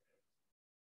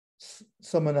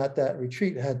 someone at that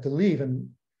retreat had to leave, and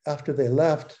after they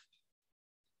left,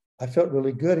 I felt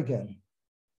really good again.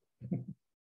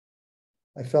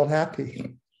 I felt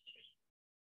happy.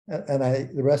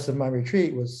 And the rest of my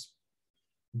retreat was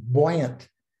buoyant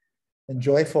and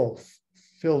joyful,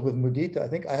 filled with mudita. I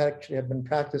think I actually had been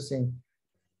practicing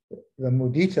the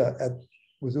mudita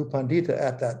with U Pandita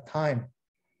at that time.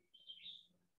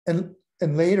 And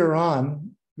later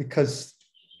on, because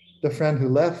the friend who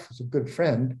left was a good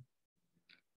friend,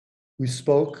 we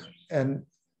spoke, and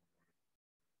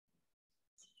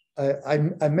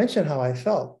I mentioned how I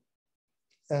felt.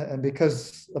 And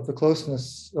because of the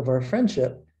closeness of our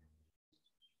friendship,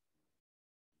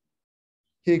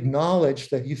 he acknowledged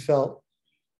that he felt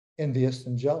envious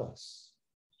and jealous.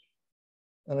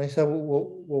 And I said,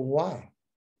 well, why?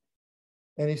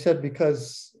 And he said,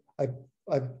 because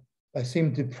I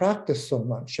seemed to practice so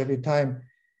much. Every time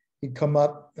he'd come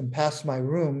up and pass my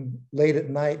room late at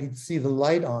night, he'd see the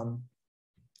light on,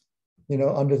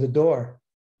 under the door.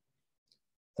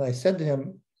 And I said to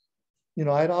him,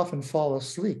 I'd often fall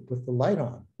asleep with the light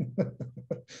on.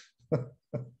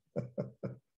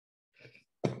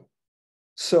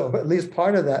 So at least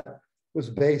part of that was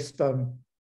based on,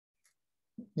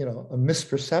 a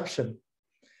misperception.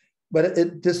 But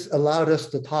it just allowed us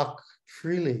to talk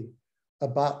freely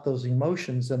about those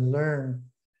emotions and learn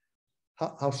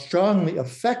how strongly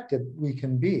affected we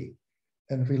can be.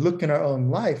 And if we look in our own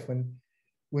life,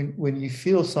 when you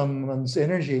feel someone's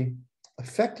energy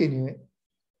affecting you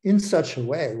in such a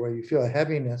way where you feel a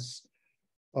heaviness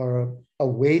or a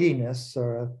weightiness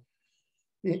or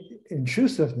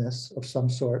intrusiveness of some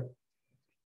sort,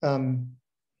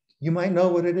 you might know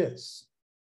what it is.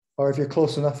 Or if you're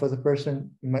close enough with the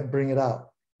person, you might bring it out,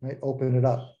 right? Open it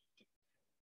up.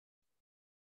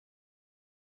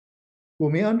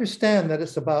 When we understand that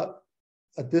it's about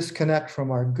a disconnect from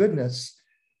our goodness,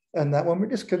 and that when we're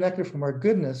disconnected from our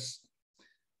goodness,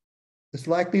 it's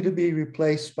likely to be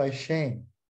replaced by shame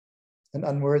and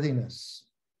unworthiness,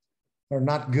 or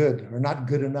not good, or not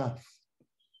good enough.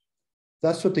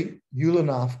 That's what the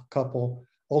Ulanov couple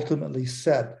ultimately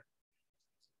said.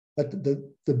 That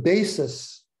the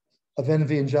basis of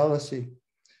envy and jealousy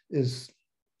is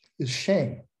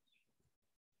shame.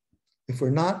 If we're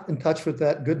not in touch with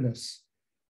that goodness,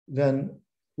 then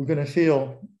we're going to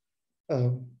feel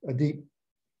a deep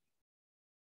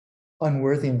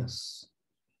unworthiness.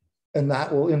 And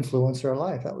that will influence our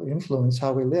life. That will influence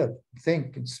how we live,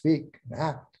 think, and speak, and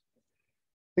act.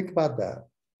 Think about that.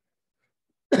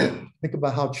 Think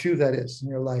about how true that is in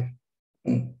your life.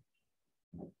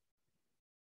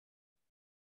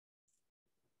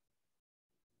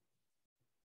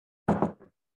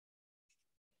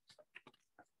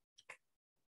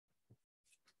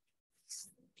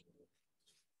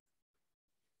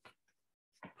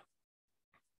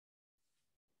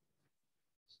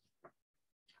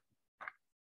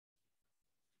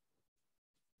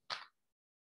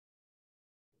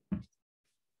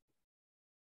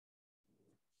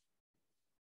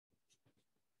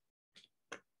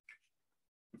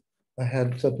 I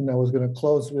had something I was going to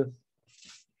close with.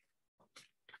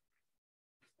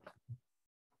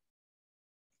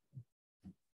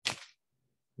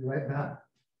 You right back.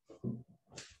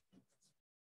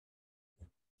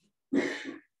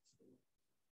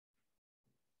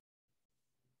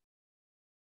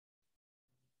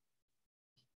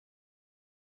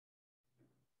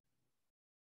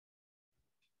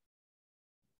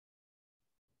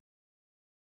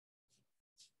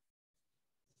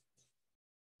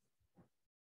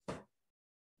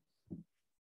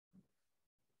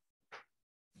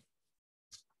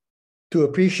 To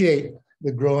appreciate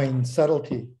the growing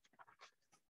subtlety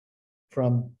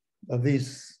of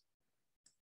these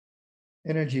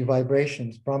energy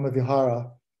vibrations,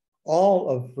 Brahma-vihara, all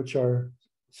of which are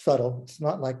subtle. It's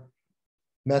not like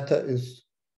metta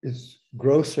is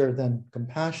grosser than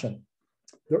compassion.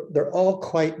 They're all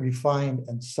quite refined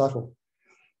and subtle.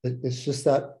 It's just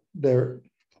that their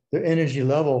energy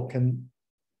level can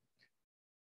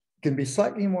be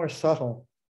slightly more subtle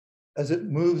as it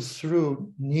moves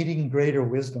through needing greater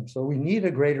wisdom. So we need a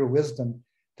greater wisdom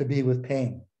to be with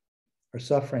pain or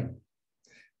suffering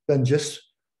than just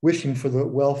wishing for the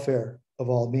welfare of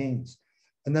all beings.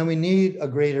 And then we need a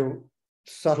greater,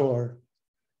 subtler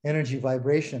energy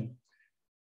vibration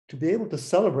to be able to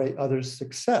celebrate others'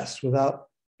 success without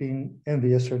being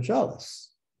envious or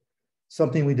jealous,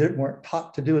 something we weren't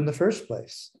taught to do in the first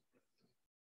place.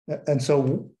 And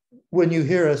so when you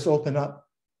hear us open up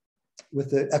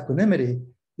with the equanimity,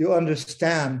 you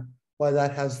understand why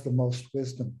that has the most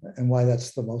wisdom and why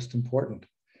that's the most important.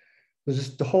 So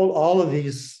just to hold all of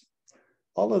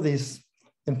these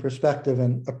in perspective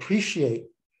and appreciate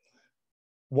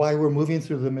why we're moving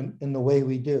through them in the way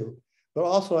we do. But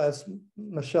also, as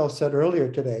Michelle said earlier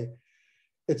today,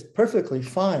 it's perfectly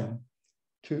fine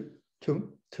to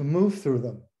to move through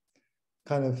them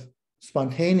kind of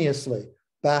spontaneously,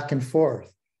 back and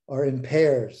forth, or in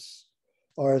pairs,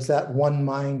 or as that one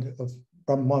mind of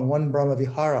one Brahma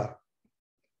Vihara,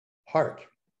 heart.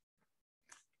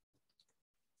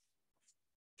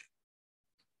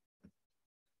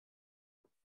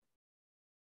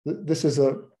 This is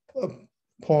a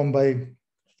poem by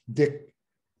Dick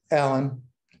Allen,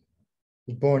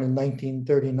 was born in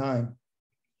 1939.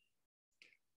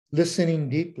 Listening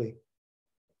deeply.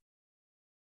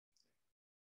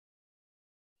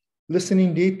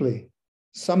 Listening deeply.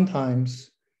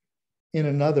 Sometimes in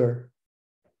another,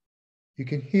 you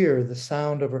can hear the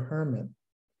sound of a hermit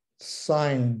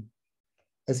sighing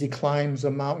as he climbs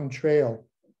a mountain trail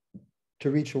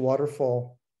to reach a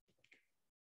waterfall,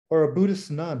 or a Buddhist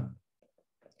nun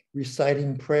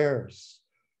reciting prayers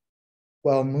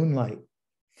while moonlight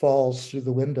falls through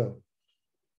the window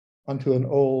onto an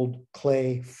old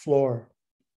clay floor.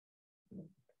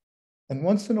 And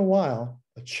once in a while,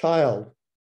 a child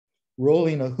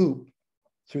rolling a hoop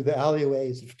through the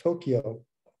alleyways of Tokyo,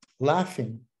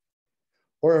 laughing,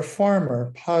 or a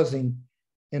farmer pausing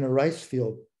in a rice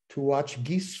field to watch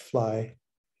geese fly,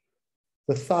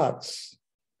 the thoughts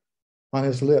on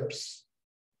his lips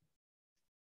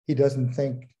he doesn't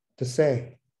think to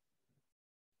say.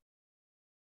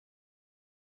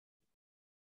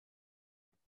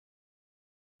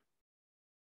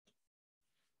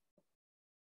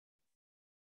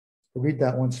 I'll read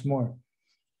that once more.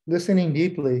 Listening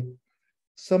deeply,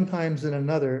 sometimes in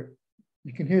another,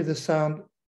 you can hear the sound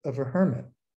of a hermit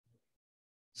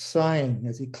sighing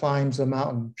as he climbs a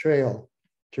mountain trail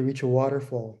to reach a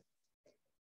waterfall,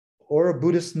 or a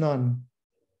Buddhist nun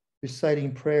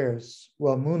reciting prayers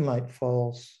while moonlight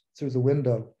falls through the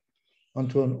window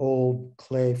onto an old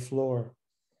clay floor.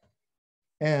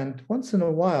 And once in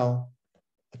a while,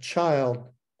 a child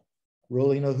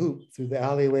rolling a hoop through the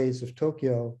alleyways of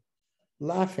Tokyo,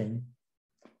 laughing,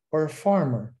 or a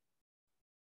farmer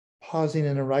pausing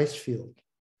in a rice field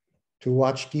to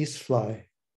watch geese fly,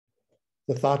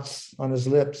 the thoughts on his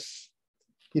lips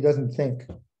he doesn't think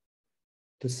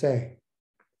to say.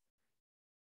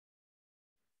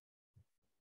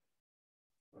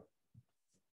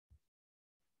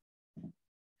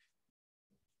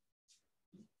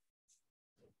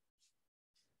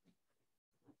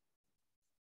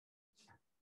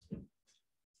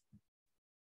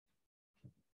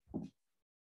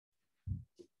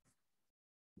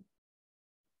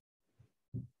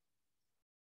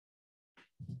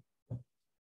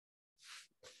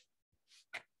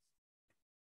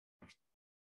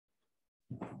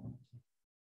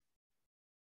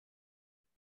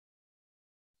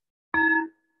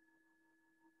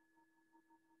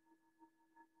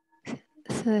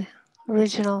 It's the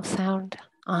original sound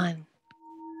on.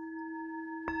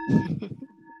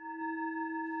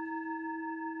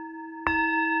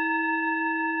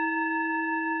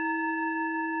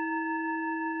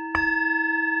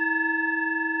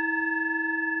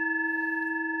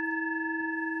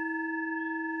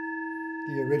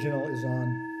 The original is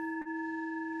on.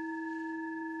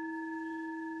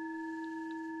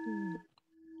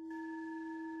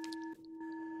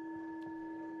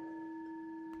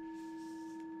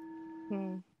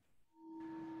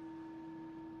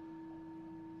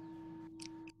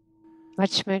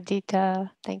 Much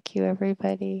mudita. Thank you,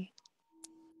 everybody.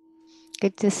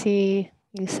 Good to see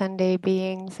you Sunday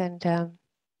beings, and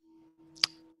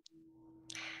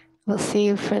we'll see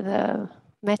you for the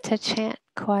metta chant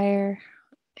choir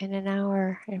in an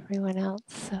hour, everyone else.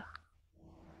 So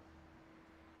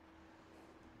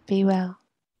be well.